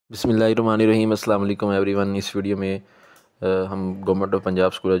बिस्मिल्लाहिर्रहमानिर्रहीम अस्सलाम वालेकुम एवरीवन। इस वीडियो में हम government of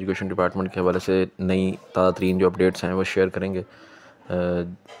Punjab school education department के हवाले से नई ताज़ा तरीन जो अपडेट्स हैं वो शेयर करेंगे।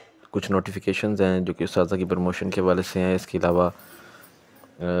 कुछ नोटिफिकेशंस हैं जो कि उस्ताज़ा की प्रमोशन के हवाले से हैं, इसके अलावा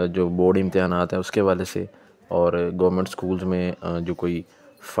जो बोर्ड इम्तहानात हैं उसके हवाले से, और गवर्नमेंट स्कूल्स में जो कोई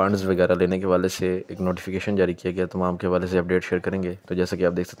फ़ंड्स वगैरह लेने के हवाले से एक नोटिफिकेशन जारी किया गया, तमाम के हवाले से अपडेट शेयर करेंगे। तो जैसा कि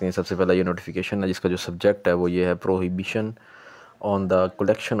आप देख सकते हैं, सबसे पहला ये नोटिफिकेशन है जिसका जो सब्जेक्ट है वो ये है prohibition on the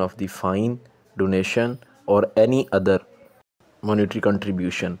collection of the fine, donation or any other monetary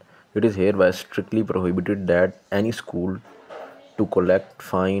contribution. It is hereby strictly prohibited that any school to collect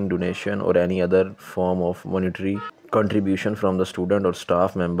fine, donation or any other form of monetary contribution from the student or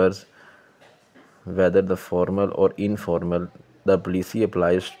staff members, whether the formal or informal. The policy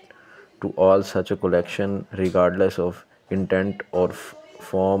applies to all such a collection regardless of intent or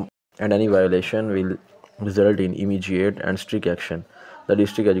form, and any violation will result in immediate and strict action. The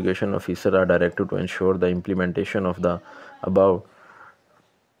district education officers are directed to ensure the implementation of the above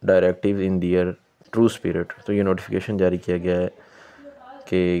directives in their true spirit. तो ये notification जारी किया गया है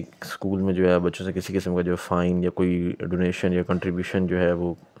कि school में जो है बच्चों से किसी किस्म का जो फ़ाइन या कोई डोनेशन या कंट्रीब्यूशन जो है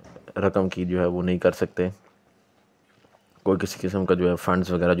वो रकम की जो है वो नहीं कर सकते। कोई किसी किस्म का जो है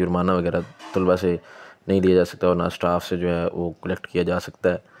फ़ंड्स वगैरह जुर्माना वगैरह तलबा से नहीं लिया जा सकता, और ना स्टाफ से जो है वो कलेक्ट किया जा सकता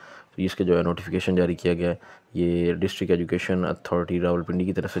है। तो इसके जो है नोटिफिकेशन जारी किया गया है, ये डिस्ट्रिक्ट एजुकेशन अथॉरिटी रावलपिंडी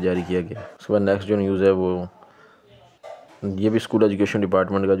की तरफ से जारी किया गया। उसके बाद नेक्स्ट जो न्यूज़ है वो ये भी स्कूल एजुकेशन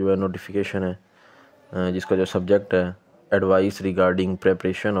डिपार्टमेंट का जो है नोटिफिकेशन है, जिसका जो सब्जेक्ट है advice regarding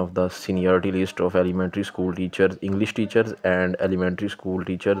preparation of the seniority list of elementary school teachers, English teachers and elementary school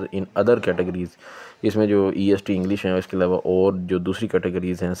teachers in other categories. इसमें जो EST इंग्लिश है, इसके अलावा और जो दूसरी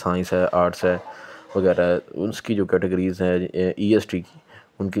कैटेगरीज़ हैं, साइंस है, आर्ट्स है वगैरह, उसकी जो कैटेगरीज़ हैं EST की,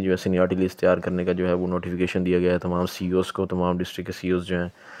 उनकी जो है सीनियरिटी लिस्ट तैयार करने का जो है वो नोटिफिकेशन दिया गया है तमाम CEOs को। तमाम डिस्ट्रिक्ट के CEOs जो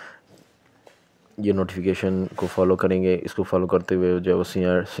हैं ये नोटिफिकेशन को फॉलो करेंगे। इसको फॉलो करते हुए जो है वो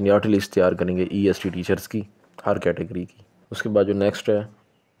सीनियरिटी लिस्ट तैयार करेंगे EST टीचर्स की, हर कैटेगरी की। उसके बाद जो नेक्स्ट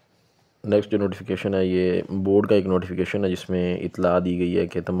जो नोटिफिकेशन है ये बोर्ड का एक नोटिफिकेशन है, जिसमें इतला दी गई है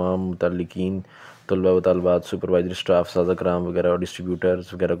कि तमाम मुतल्लिकीन तलबा व तलबात, सुपरवाइजरी स्टाफ, साज़ा कराम वगैरह और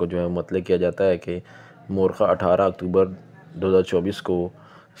डिस्ट्रीब्यूटर्स वगैरह को जो है मुतल्लिक़ किया जाता है कि मोरखा 18 अक्टूबर 2024 को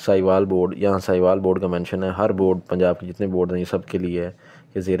साहिवाल बोर्ड, यहाँ साहिवाल बोर्ड का मेंशन है, हर बोर्ड पंजाब के जितने बोर्ड हैं ये सब के लिए है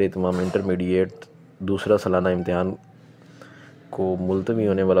कि ज़ेरे तमाम इंटरमीडिएट दूसरा सालाना इम्तिहान को मुलतवी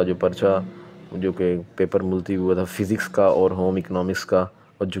होने वाला जो पर्चा, जो कि पेपर मुलतवी हुआ था फ़िज़िक्स का और होम इकनॉमिक्स का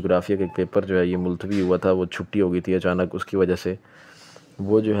और जोग्राफिया का एक पेपर जो है ये मुलतवी हुआ था, वो छुट्टी हो गई थी अचानक, उसकी वजह से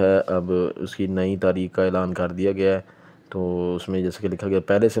वो जो है अब उसकी नई तारीख़ का ऐलान कर दिया गया है। तो उसमें जैसे कि लिखा गया,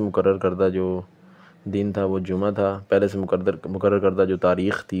 पहले से मुकर्रर करदा जो दिन था वो जुमा था, पहले से मुकर्रर करदा जो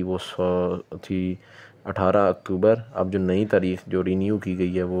तारीख़ थी वो थी 18 अक्टूबर। अब जो नई तारीख़ जो रीन्यू की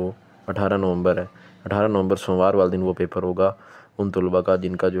गई है वो 18 नवंबर है। 18 नवंबर सोमवार वाले दिन वो पेपर होगा उन तलबा का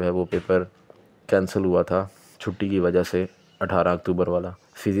जिनका जो है वो पेपर कैंसिल हुआ था छुट्टी की वजह से। 18 अक्टूबर वाला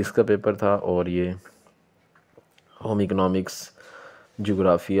फ़िज़िक्स का पेपर था, और ये होम इकनॉमिक्स,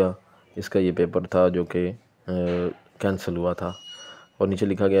 जोग्राफिया, इसका ये पेपर था जो कि कैंसिल हुआ था। और नीचे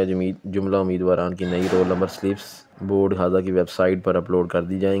लिखा गया जुमला उम्मीदवारान की नई रोल नंबर स्लिप्स बोर्ड हाजा की वेबसाइट पर अपलोड कर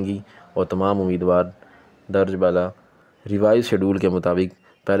दी जाएंगी, और तमाम उम्मीदवार दर्ज वाला रिवाइज शेड्यूल के मुताबिक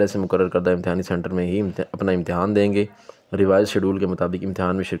पहले से मुकर्रर करदा इम्तिहानी सेंटर में ही अपना इम्तिहान देंगे। रिवाइज शेड्यूल के मुताबिक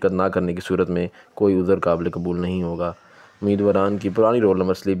इम्तिहान में शिरकत ना करने की सूरत में कोई उज़र काबिल कबूल नहीं होगा। उम्मीदवारान की पुरानी रोल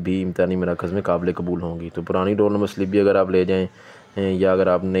नंबर स्लिप भी इम्तिहानी मराकज़ में काबिल कबूल होंगी। तो पुरानी रोल नंबर स्लिप भी अगर आप ले जाएँ या अगर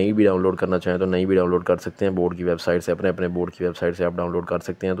आप नई भी डाउनलोड करना चाहें तो नई भी डाउनलोड कर सकते हैं बोर्ड की वेबसाइट से, अपने बोर्ड की वेबसाइट से आप डाउनलोड कर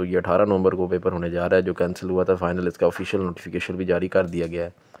सकते हैं। तो ये 18 नवंबर को पेपर होने जा रहा है जो कैंसिल हुआ था फाइनल, इसका ऑफिशियल नोटिफिकेशन भी जारी कर दिया गया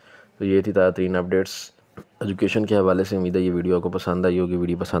है। तो ये थी ताज़ा तरीन अपडेट्स एजुकेशन के हवाले से। उम्मीद है ये वीडियो आपको पसंद आई होगी।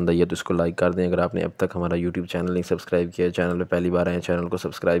 वीडियो पसंद आई है तो इसको लाइक कर दें। अगर आपने अब तक हमारा यूट्यूब चैनल नहीं सब्सक्राइब किया है, चैनल पे पहली बार आए हैं, चैनल को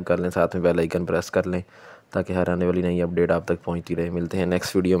सब्सक्राइब कर लें, साथ में बेल आइकन प्रेस कर लें ताकि हर आने वाली नई अपडेट आप तक पहुंचती रहे। मिलते हैं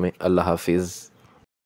नेक्स्ट वीडियो में। अल्लाह हाफिज़।